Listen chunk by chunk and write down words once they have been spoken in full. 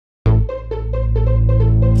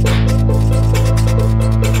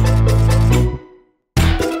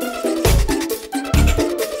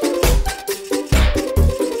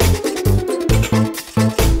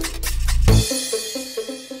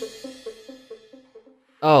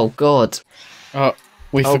Oh God. Oh,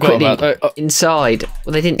 we forgot about that. Inside.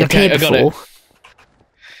 Well, they didn't appear before.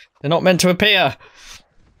 They're not meant to appear.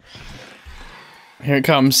 Here it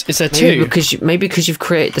comes. Is there maybe two? Maybe because you've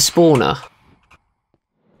created the spawner.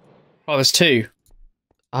 Oh, there's two.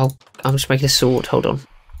 I'm just making a sword. Hold on.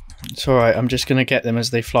 It's alright. I'm just going to get them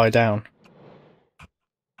as they fly down.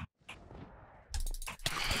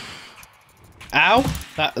 Ow!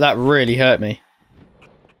 That really hurt me.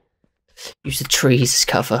 Use the trees as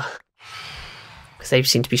cover. Because they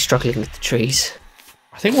seem to be struggling with the trees.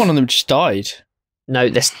 I think one of them just died. No,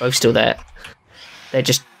 they're both still there. They're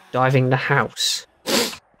just diving the house.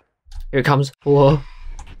 Here it comes. Whoa.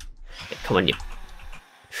 Yeah, come on, you.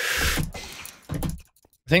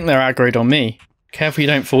 I think they're aggroed on me. Careful you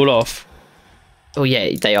don't fall off. Oh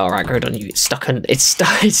yeah, they are aggroed on you. It's stuck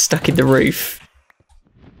in the roof.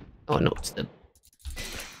 Oh, not to them.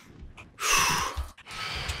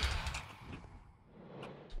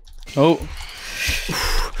 Oh.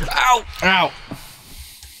 Ow! Ow!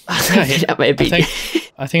 I think that may have been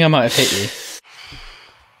I think I might have hit you.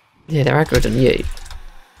 Yeah, they're aggroed on you.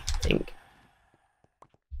 I think.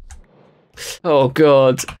 Oh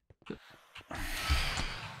God.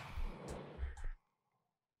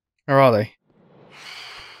 Where are they?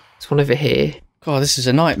 There's one over here. God, this is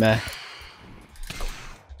a nightmare.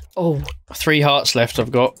 Oh. 3 hearts left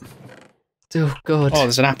I've got. Oh God. Oh,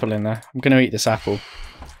 there's an apple in there. I'm going to eat this apple.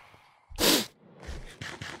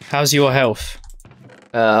 How's your health?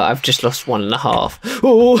 I've just lost 1.5.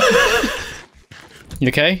 Oh! You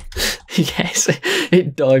okay? Yes,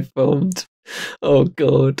 it dive bombed. Oh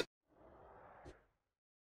God.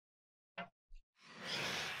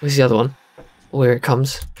 Where's the other one? Oh, here it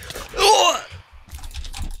comes. Oh!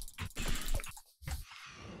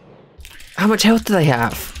 How much health do they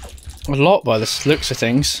have? A lot by the looks of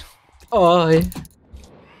things. Oh.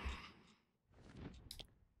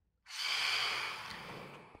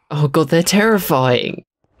 Oh God, they're terrifying.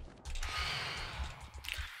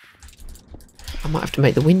 I might have to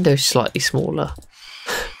make the windows slightly smaller.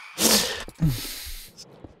 There's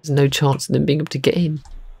no chance of them being able to get in.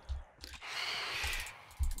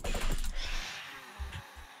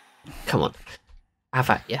 Come on. Have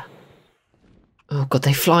at ya. Oh God,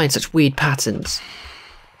 they fly in such weird patterns.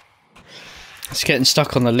 It's getting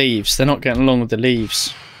stuck on the leaves. They're not getting along with the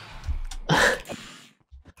leaves.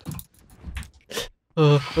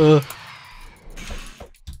 Oh,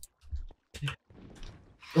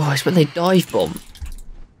 it's when they dive bomb.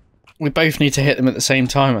 We both need to hit them at the same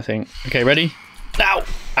time, I think. Okay, ready? Ow!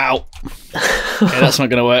 Ow! Okay, that's not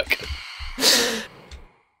going to work.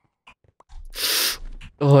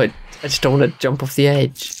 Oh, I just don't want to jump off the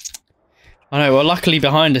edge. I know, well, luckily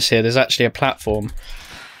behind us here, there's actually a platform.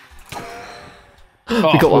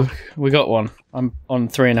 Oh, we got one. We got one. I'm on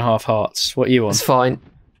 3.5 hearts. What are you on? It's fine.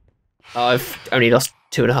 I've only lost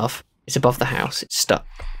 2.5. It's above the house. It's stuck.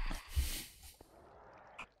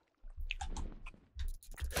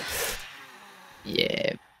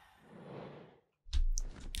 Yeah.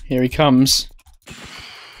 Here he comes.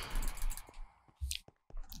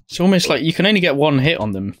 It's almost like you can only get 1 hit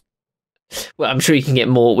on them. Well, I'm sure you can get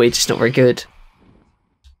more. We're just not very good.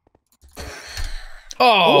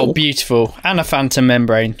 Oh, beautiful. And a phantom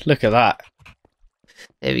membrane. Look at that.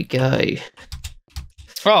 There we go.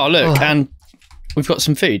 Oh, look. Oh. And we've got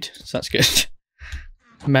some food. So that's good.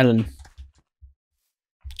 Melon.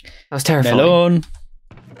 That was terrifying. Melon.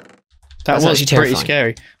 That was actually pretty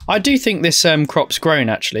scary. I do think this crop's grown,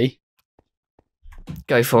 actually.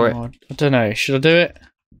 Go for it. I don't know. Should I do it?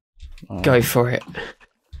 Oh. Go for it.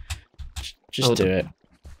 Just do it.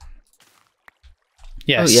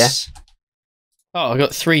 Yes. Oh, yeah. Oh, I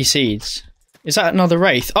got 3 seeds. Is that another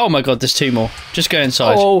wraith? Oh my God, there's 2 more. Just go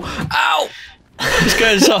inside. Oh, ow! Just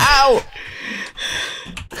go inside. Ow!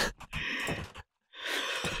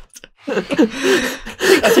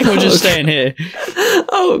 I think we'll just stay in here.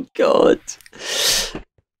 Oh God.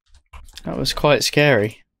 That was quite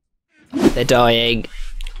scary. They're dying.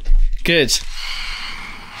 Good.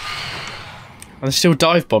 And they're still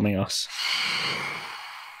dive bombing us.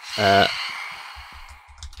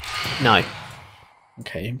 No.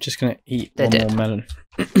 Okay, I'm just gonna eat They're one dead. more melon.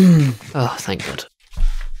 Oh, thank God.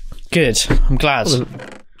 Good. I'm glad. Oh,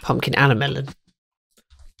 pumpkin and a melon.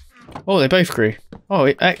 Oh, they both grew. Oh,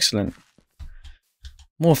 excellent.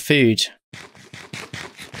 More food.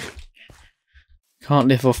 Can't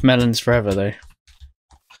live off melons forever, though.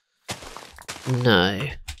 No.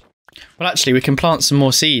 Well, actually, we can plant some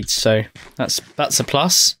more seeds, so that's a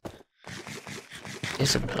plus.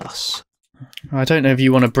 It's a plus. I don't know if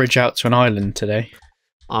you want to bridge out to an island today.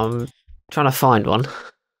 I'm trying to find one.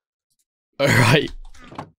 All right.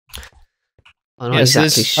 I'm not Yes,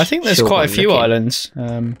 exactly I think there's sure quite a what I'm few looking. islands,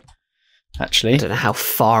 actually. I don't know how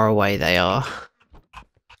far away they are.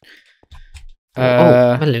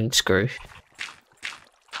 Oh, melon screw.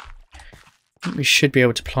 We should be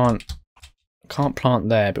able to plant. Can't plant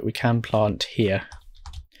there, but we can plant here.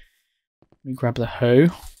 Let me grab the hoe.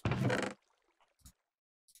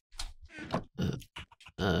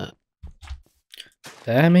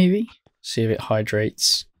 There, maybe? See if it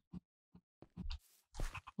hydrates.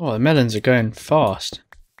 Oh, the melons are going fast.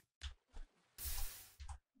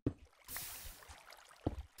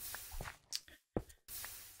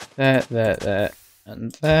 There.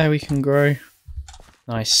 And there we can grow.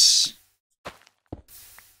 Nice.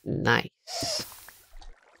 Nice.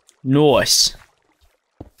 Nice.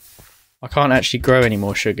 I can't actually grow any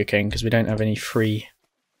more sugarcane because we don't have any free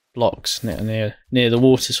blocks near the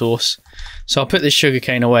water source. So I'll put this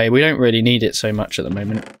sugarcane away. We don't really need it so much at the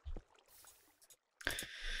moment.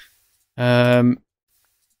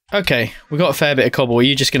 Okay, we got a fair bit of cobble. Are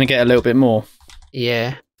you just going to get a little bit more?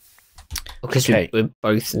 Yeah. Because Okay. we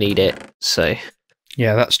both need it, so...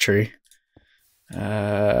 Yeah, that's true.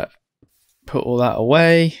 Put all that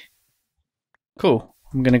away. Cool.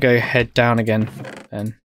 I'm going to go head down again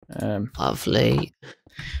then. Lovely.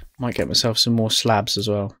 Might get myself some more slabs as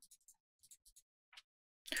well.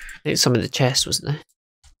 I think some of the chest, wasn't there?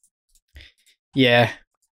 Yeah,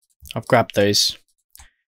 I've grabbed those.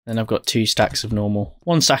 Then I've got 2 stacks of normal.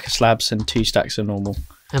 1 stack of slabs and 2 stacks of normal.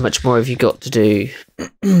 How much more have you got to do?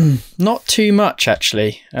 Not too much,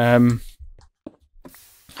 actually.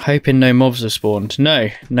 Hoping no mobs have spawned. No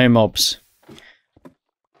mobs.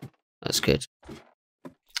 That's good.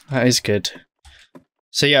 That is good.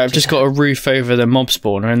 So yeah, I've just got a roof over the mob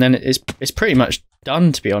spawner, and then it's pretty much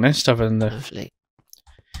done, to be honest. Other than the Lovely.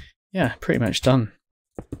 yeah, pretty much done.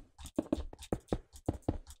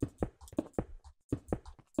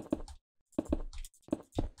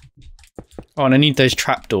 Oh, and I need those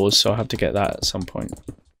trapdoors, so I'll have to get that at some point.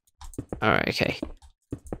 Alright, okay.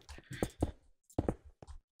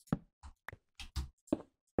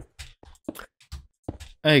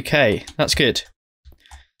 Okay, that's good.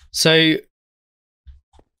 So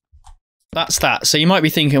that's that. So you might be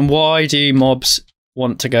thinking, why do mobs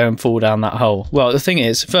want to go and fall down that hole? Well, the thing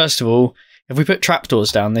is, first of all, if we put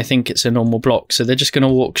trapdoors down, they think it's a normal block, so they're just going to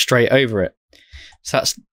walk straight over it. So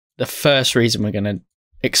that's the first reason we're going to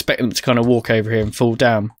expect them to kind of walk over here and fall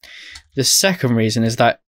down. The second reason is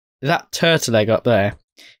that turtle egg up there,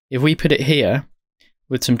 if we put it here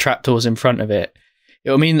with some trapdoors in front of it,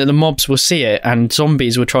 it'll mean that the mobs will see it and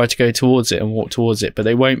zombies will try to go towards it and walk towards it, but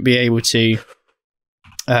they won't be able to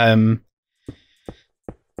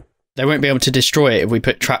destroy it if we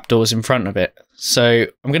put trapdoors in front of it. So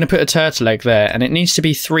I'm going to put a turtle egg there, and it needs to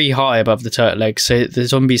be 3 high above the turtle egg so the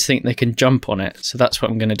zombies think they can jump on it. So that's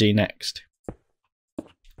what I'm going to do next.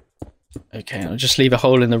 Okay, I'll just leave a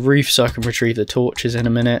hole in the roof so I can retrieve the torches in a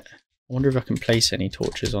minute. I wonder if I can place any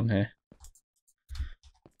torches on here.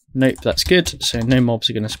 Nope, that's good. So no mobs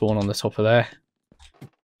are going to spawn on the top of there,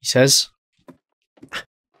 he says.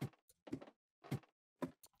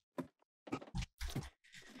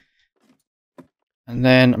 And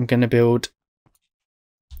then I'm going to build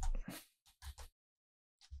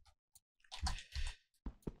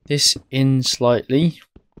this in slightly.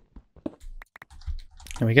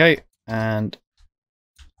 There we go. And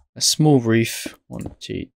a small roof. 1,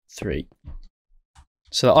 2, 3.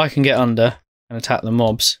 So that I can get under and attack the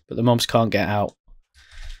mobs, but the mobs can't get out.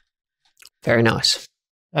 Very nice.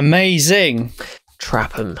 Amazing.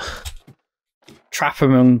 Trap them. Trap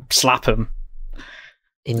them and slap them.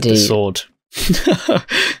 Indeed. The sword.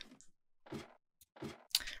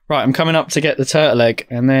 Right, I'm coming up to get the turtle egg,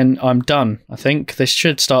 and then I'm done. I think this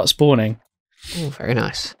should start spawning. Oh, very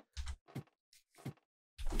nice.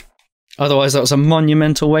 Otherwise, that was a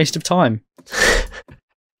monumental waste of time.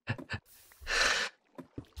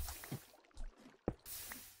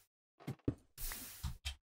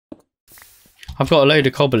 I've got a load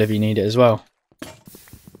of cobble if you need it as well.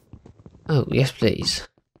 Oh, yes, please.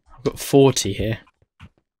 I've got 40 here.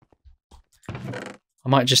 I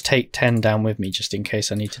might just take 10 down with me just in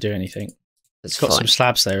case I need to do anything. That's Got fine. some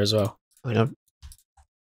slabs there as well. I don't...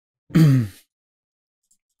 And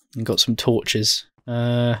got some torches.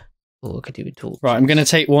 Oh, I could do with torch. Right, I'm going to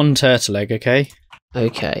take 1 turtle egg, okay?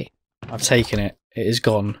 Okay. I've taken it. It is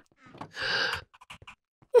gone.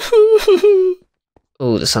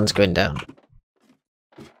 Oh, the sun's going down.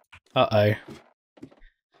 Uh-oh.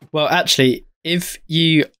 Well, actually, if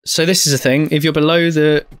you... So this is a thing. If you're below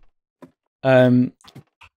the...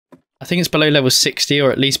 I think it's below level 60,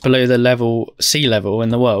 or at least below the level sea level in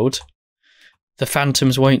the world, the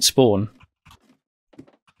phantoms won't spawn.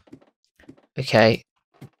 Okay.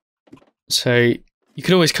 So you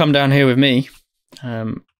could always come down here with me,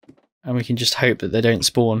 and we can just hope that they don't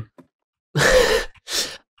spawn.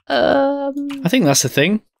 I think that's the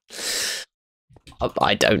thing.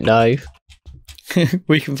 I don't know.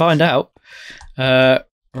 We can find out. Right,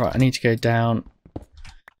 I need to go down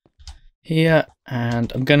here,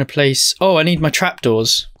 and I'm going to place... Oh, I need my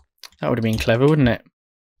trapdoors. That would have been clever, wouldn't it?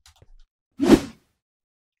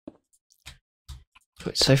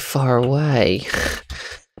 It's so far away.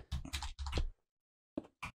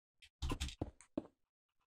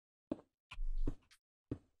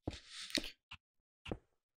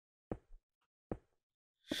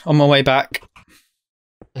 On my way back.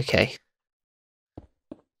 Okay.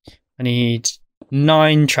 I need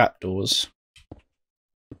 9 trapdoors.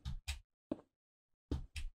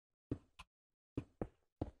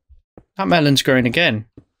 That melon's growing again.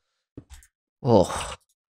 Oh.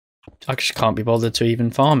 I just can't be bothered to even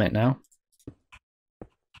farm it now.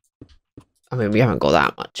 I mean, we haven't got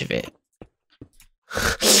that much of it.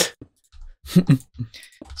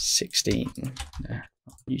 16. No,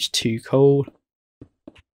 use 2 coal.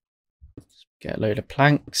 Get a load of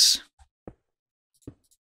planks.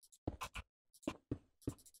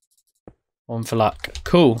 1 for luck.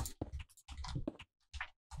 Cool.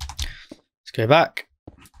 Let's go back.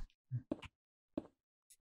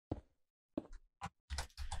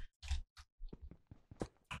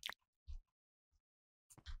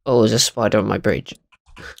 Oh, there's a spider on my bridge.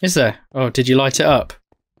 Is there? Oh, did you light it up?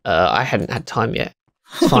 I hadn't had time yet.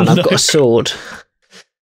 It's fine, I've got a sword.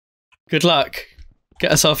 Good luck.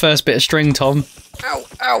 Get us our first bit of string, Tom. Ow,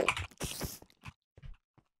 ow.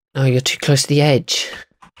 Oh, you're too close to the edge.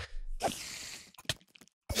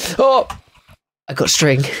 Oh! I got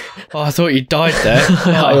string. Oh, I thought you died there.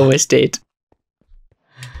 I almost did.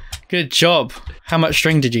 Good job. How much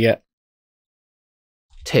string did you get?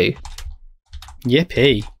 2.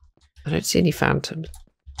 Yippee. I don't see any phantoms.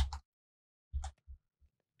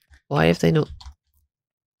 Why have they not...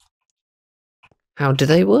 How do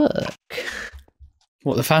they work?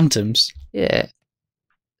 What, the phantoms? Yeah.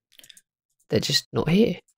 They're just not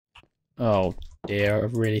here. Oh dear, I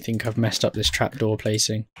really think I've messed up this trapdoor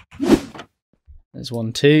placing. There's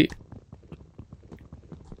 1, 2.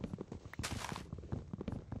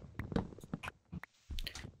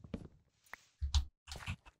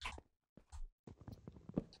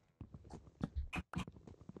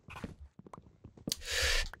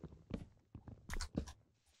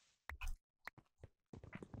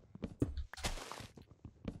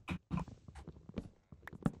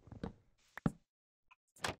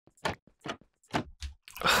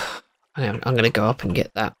 I'm going to go up and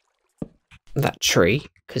get that tree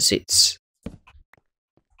because it's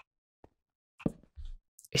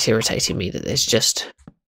irritating me that there's just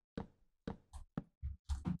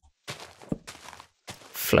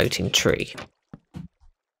floating tree.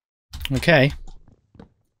 Okay.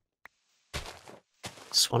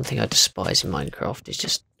 It's one thing I despise in Minecraft is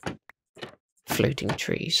just floating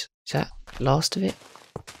trees. Is that the last of it?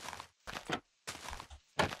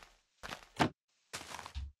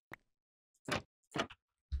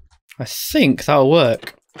 I think that'll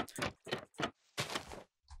work.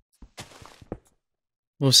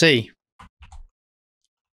 We'll see.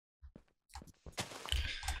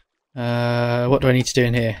 What do I need to do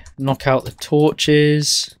in here? Knock out the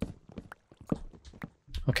torches.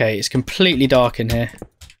 Okay, it's completely dark in here.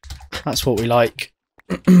 That's what we like.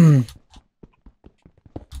 Gonna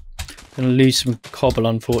lose some cobble,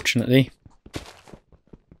 unfortunately.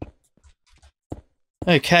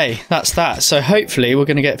 Okay, that's that. So hopefully we're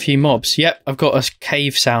going to get a few mobs. Yep, I've got a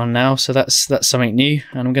cave sound now, so that's something new.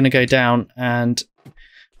 And I'm going to go down, and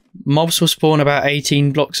mobs will spawn about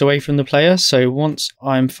 18 blocks away from the player. So once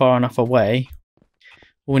I'm far enough away,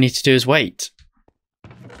 all we need to do is wait.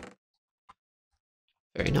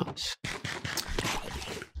 Very nice.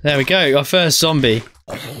 There we go, our first zombie.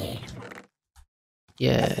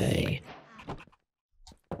 Yay.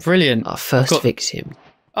 Brilliant. Our first victim.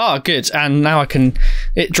 Oh, good. And now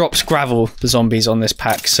it drops gravel, the zombies on this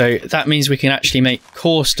pack. So that means we can actually make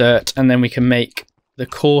coarse dirt, and then we can make the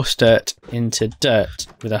coarse dirt into dirt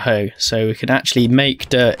with a hoe. So we can actually make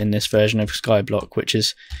dirt in this version of Skyblock, which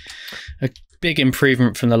is a big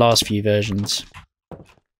improvement from the last few versions.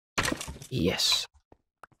 Yes.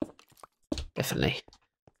 Definitely.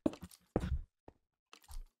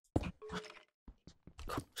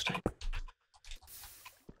 Cobblestone.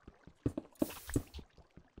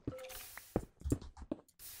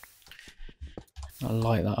 I'll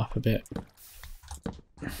light that up a bit.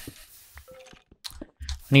 I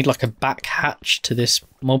need like a back hatch to this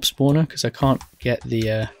mob spawner because I can't get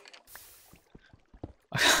the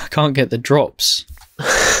I can't get the drops.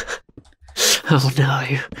 Oh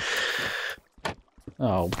no.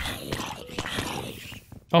 Oh.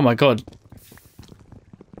 Oh my god.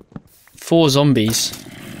 4 zombies.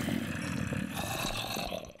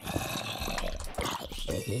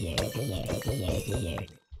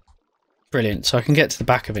 Brilliant. So I can get to the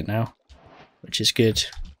back of it now, which is good.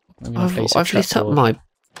 I've lit up my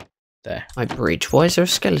bridge. Why is there a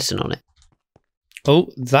skeleton on it? Oh,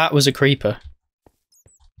 that was a creeper.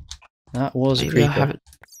 That was a creeper. I haven't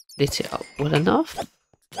lit it up well enough.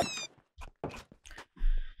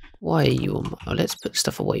 Why are you on my... Oh, let's put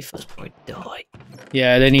stuff away first before I die.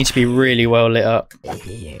 Yeah, they need to be really well lit up.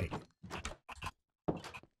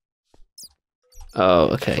 Oh,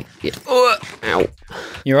 okay. Yeah. Oh, ow.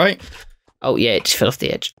 You right? Oh, yeah, it just fell off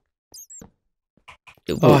the edge.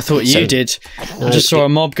 Oh, I thought you did. No, I just saw a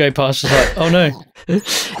mob go past. I was like, oh no.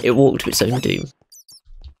 It walked to its own doom.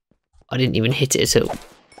 I didn't even hit it at all.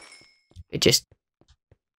 It just...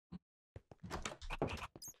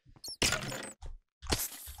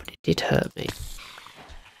 But it did hurt me.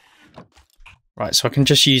 Right, so I can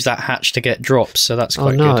just use that hatch to get drops, so that's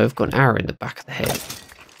quite good. Oh no, I've got an arrow in the back of the head.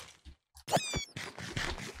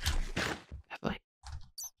 Have I? I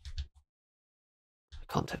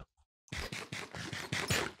can't tell.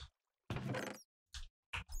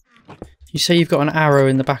 You say you've got an arrow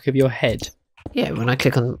in the back of your head? Yeah, when I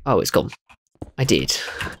click on... Oh, it's gone. I did.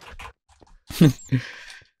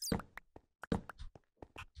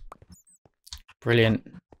 Brilliant.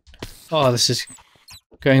 Oh, this is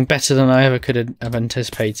going better than I ever could have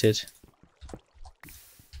anticipated.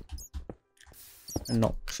 And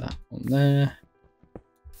knock that on there.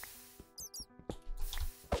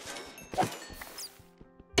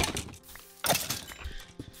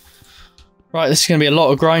 Right, this is going to be a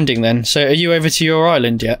lot of grinding then. So are you over to your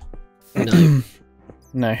island yet? No.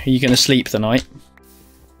 No, are you going to sleep the night?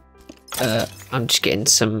 I'm just getting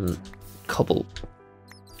some cobble.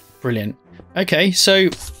 Brilliant. Okay, so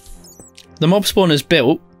the mob spawner's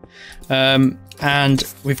built, and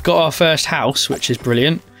we've got our first house, which is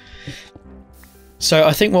brilliant. So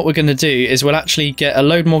I think what we're going to do is we'll actually get a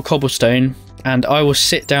load more cobblestone, and I will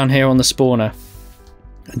sit down here on the spawner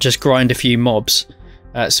and just grind a few mobs,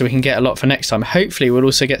 so we can get a lot for next time. Hopefully we'll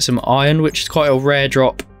also get some iron, which is quite a rare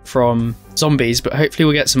drop from zombies, but hopefully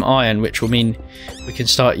we'll get some iron, which will mean we can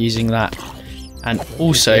start using that. And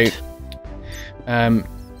also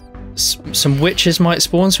some witches might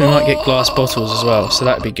spawn, so we might get glass bottles as well, so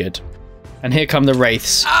that'd be good. And here come the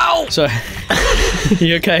wraiths. Ow! So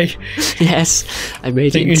you okay? Yes, I made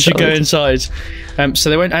it. Think you should go inside. So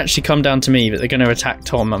they won't actually come down to me, but they're going to attack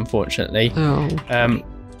Tom, unfortunately. Oh.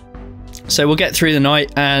 So we'll get through the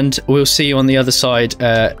night, and we'll see you on the other side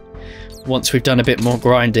once we've done a bit more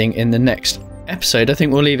grinding in the next episode. I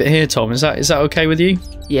think we'll leave it here, Tom. Is that okay with you?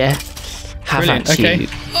 Yeah. Have brilliant. actually. Okay.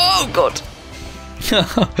 Oh God.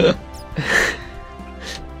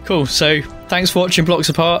 Cool. So thanks for watching Blocks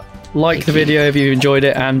Apart. Like the video if you enjoyed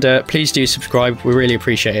it, and please do subscribe. We really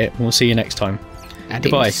appreciate it. And we'll see you next time.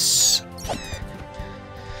 Adios. Goodbye.